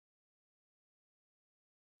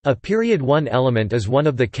A period 1 element is one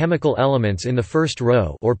of the chemical elements in the first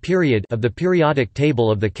row or period of the periodic table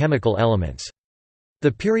of the chemical elements.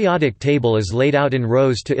 The periodic table is laid out in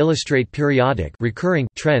rows to illustrate periodic recurring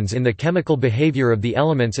trends in the chemical behavior of the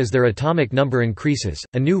elements as their atomic number increases.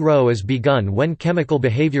 A new row is begun when chemical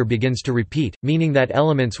behavior begins to repeat, meaning that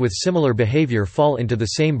elements with similar behavior fall into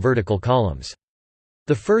the same vertical columns.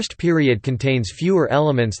 The first period contains fewer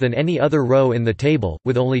elements than any other row in the table,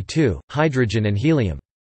 with only 2, hydrogen and helium.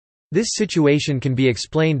 This situation can be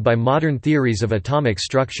explained by modern theories of atomic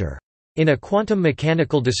structure. In a quantum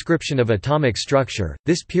mechanical description of atomic structure,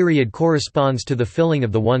 this period corresponds to the filling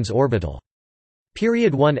of the 1s orbital.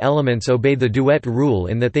 Period 1 elements obey the duet rule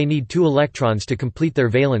in that they need 2 electrons to complete their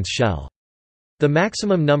valence shell. The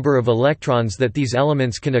maximum number of electrons that these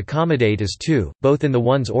elements can accommodate is 2, both in the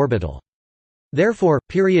 1s orbital. Therefore,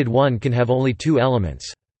 period 1 can have only 2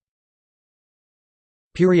 elements.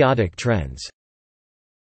 Periodic trends.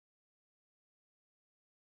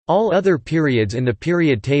 All other periods in the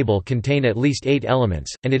period table contain at least 8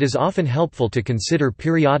 elements, and it is often helpful to consider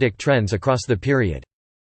periodic trends across the period.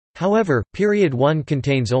 However, period 1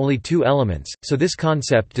 contains only 2 elements, so this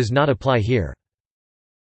concept does not apply here.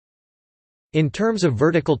 In terms of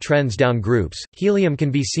vertical trends down groups, helium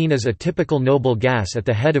can be seen as a typical noble gas at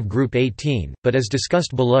the head of group 18, but as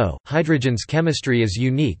discussed below, hydrogen's chemistry is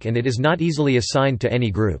unique and it is not easily assigned to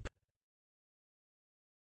any group.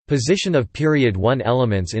 Position of period 1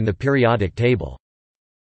 elements in the periodic table.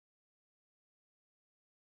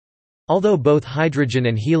 Although both hydrogen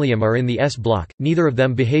and helium are in the s block, neither of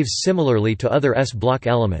them behaves similarly to other s block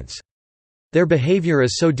elements. Their behavior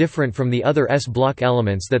is so different from the other s block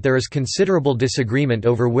elements that there is considerable disagreement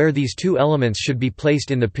over where these 2 elements should be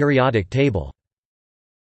placed in the periodic table.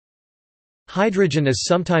 Hydrogen is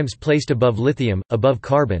sometimes placed above lithium, above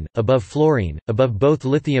carbon, above fluorine, above both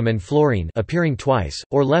lithium and fluorine appearing twice,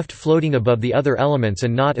 or left floating above the other elements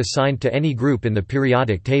and not assigned to any group in the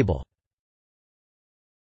periodic table.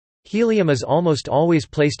 Helium is almost always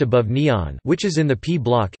placed above neon, which is in the p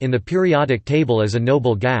block in the periodic table as a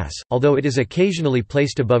noble gas, although it is occasionally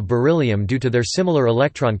placed above beryllium due to their similar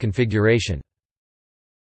electron configuration.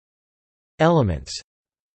 Elements.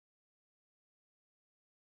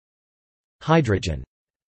 Hydrogen.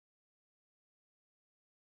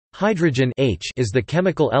 Hydrogen H is the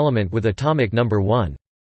chemical element with atomic number 1.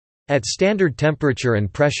 At standard temperature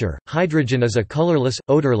and pressure, hydrogen is a colorless,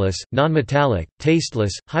 odorless, nonmetallic,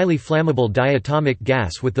 tasteless, highly flammable diatomic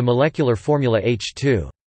gas with the molecular formula H2.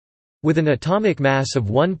 With an atomic mass of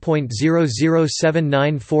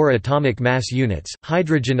 1.00794 atomic mass units,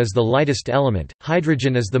 hydrogen is the lightest element.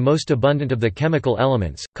 Hydrogen is the most abundant of the chemical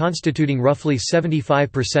elements, constituting roughly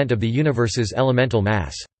 75% of the universe's elemental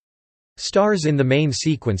mass. Stars in the main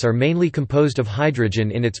sequence are mainly composed of hydrogen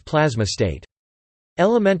in its plasma state.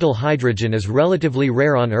 Elemental hydrogen is relatively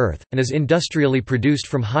rare on Earth, and is industrially produced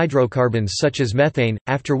from hydrocarbons such as methane,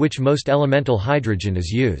 after which most elemental hydrogen is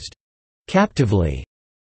used captively,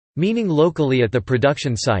 meaning locally at the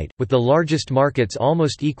production site, with the largest markets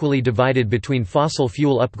almost equally divided between fossil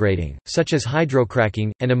fuel upgrading, such as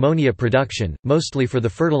hydrocracking, and ammonia production, mostly for the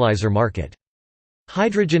fertilizer market.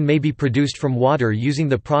 Hydrogen may be produced from water using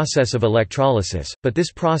the process of electrolysis, but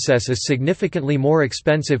this process is significantly more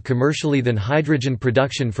expensive commercially than hydrogen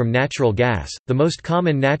production from natural gas. The most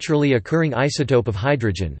common naturally occurring isotope of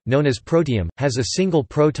hydrogen, known as protium, has a single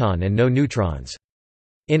proton and no neutrons.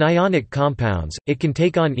 In ionic compounds, it can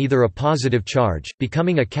take on either a positive charge,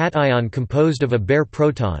 becoming a cation composed of a bare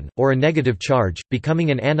proton, or a negative charge,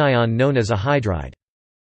 becoming an anion known as a hydride.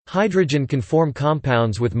 Hydrogen can form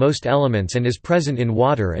compounds with most elements and is present in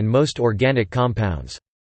water and most organic compounds.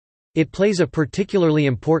 It plays a particularly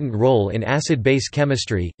important role in acid-base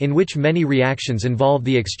chemistry, in which many reactions involve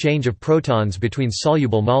the exchange of protons between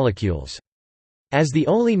soluble molecules. As the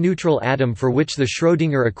only neutral atom for which the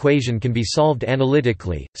Schrödinger equation can be solved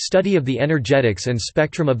analytically, study of the energetics and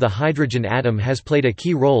spectrum of the hydrogen atom has played a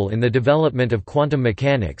key role in the development of quantum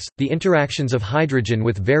mechanics. The interactions of hydrogen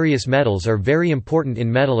with various metals are very important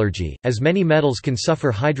in metallurgy, as many metals can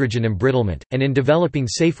suffer hydrogen embrittlement, and in developing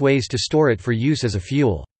safe ways to store it for use as a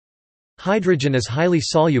fuel. Hydrogen is highly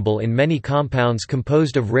soluble in many compounds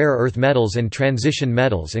composed of rare earth metals and transition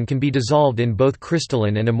metals and can be dissolved in both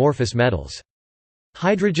crystalline and amorphous metals.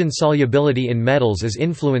 Hydrogen solubility in metals is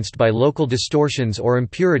influenced by local distortions or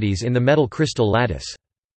impurities in the metal crystal lattice.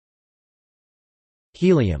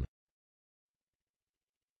 Helium.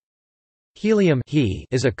 Helium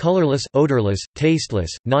is a colorless, odorless, tasteless,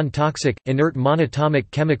 non-toxic, inert monatomic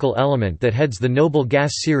chemical element that heads the noble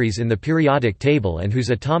gas series in the periodic table and whose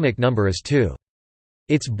atomic number is 2.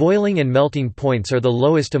 Its boiling and melting points are the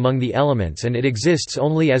lowest among the elements and it exists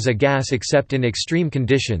only as a gas except in extreme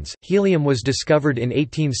conditions. Helium was discovered in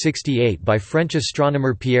 1868 by French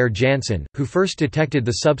astronomer Pierre Janssen, who first detected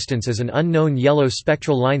the substance as an unknown yellow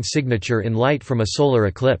spectral line signature in light from a solar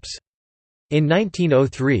eclipse. In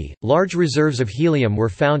 1903, large reserves of helium were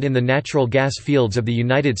found in the natural gas fields of the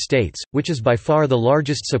United States, which is by far the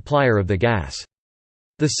largest supplier of the gas.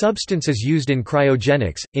 The substance is used in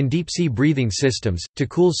cryogenics, in deep-sea breathing systems, to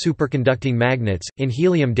cool superconducting magnets, in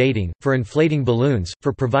helium dating, for inflating balloons,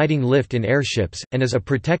 for providing lift in airships, and as a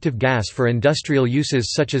protective gas for industrial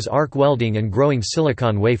uses such as arc welding and growing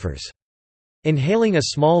silicon wafers. Inhaling a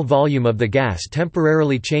small volume of the gas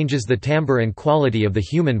temporarily changes the timbre and quality of the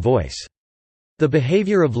human voice. The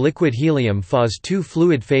behavior of liquid helium FA's two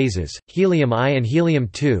fluid phases, helium-I and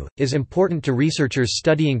helium-2, is important to researchers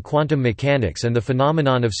studying quantum mechanics and the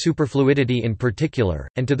phenomenon of superfluidity in particular,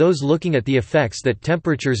 and to those looking at the effects that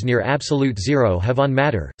temperatures near absolute zero have on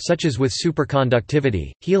matter, such as with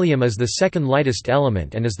superconductivity. Helium is the second lightest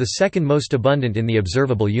element and is the second most abundant in the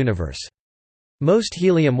observable universe. Most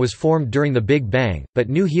helium was formed during the Big Bang, but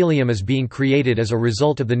new helium is being created as a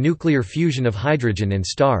result of the nuclear fusion of hydrogen in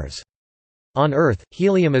stars. On Earth,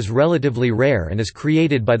 helium is relatively rare and is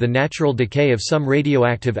created by the natural decay of some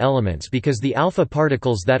radioactive elements because the alpha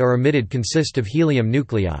particles that are emitted consist of helium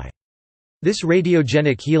nuclei. This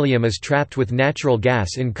radiogenic helium is trapped with natural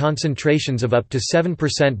gas in concentrations of up to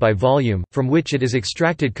 7% by volume, from which it is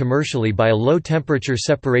extracted commercially by a low-temperature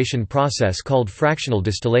separation process called fractional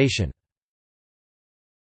distillation.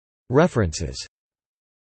 References.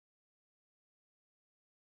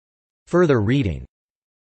 Further reading.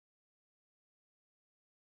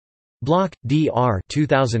 Bloch, D.R.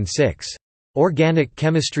 2006. Organic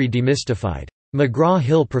Chemistry Demystified.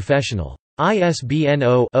 McGraw-Hill Professional. ISBN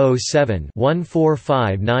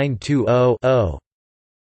 0-07-145920-0.